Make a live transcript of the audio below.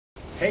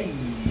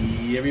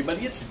Hey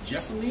everybody, it's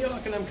Jeff from New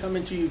York and I'm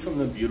coming to you from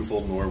the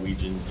beautiful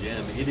Norwegian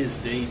Gem. It is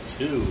day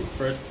 2,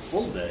 first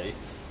full day,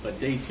 but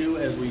day 2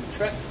 as we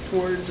trek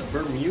towards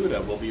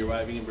Bermuda. We'll be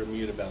arriving in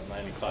Bermuda about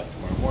 9 o'clock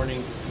tomorrow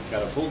morning.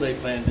 Got a full day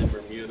planned in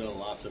Bermuda,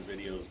 lots of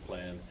videos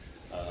planned.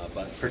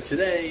 But for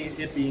today,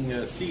 it being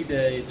a sea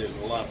day, there's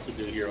lots to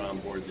do here on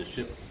board the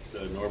ship,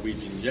 the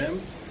Norwegian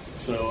Gem.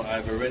 So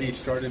I've already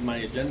started my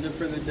agenda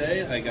for the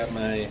day. I got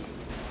my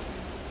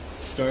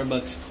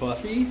Starbucks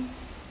coffee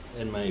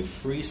and my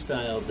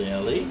Freestyle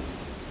Daily.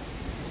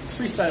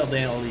 Freestyle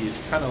Daily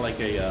is kind of like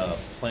a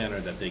planner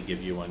that they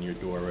give you on your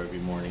door every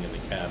morning in the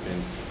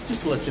cabin,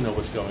 just to let you know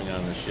what's going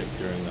on the ship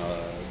during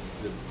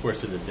the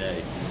course of the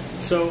day.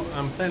 So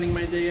I'm planning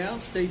my day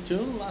out. Stay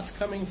tuned. Lots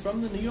coming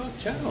from the New York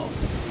Channel.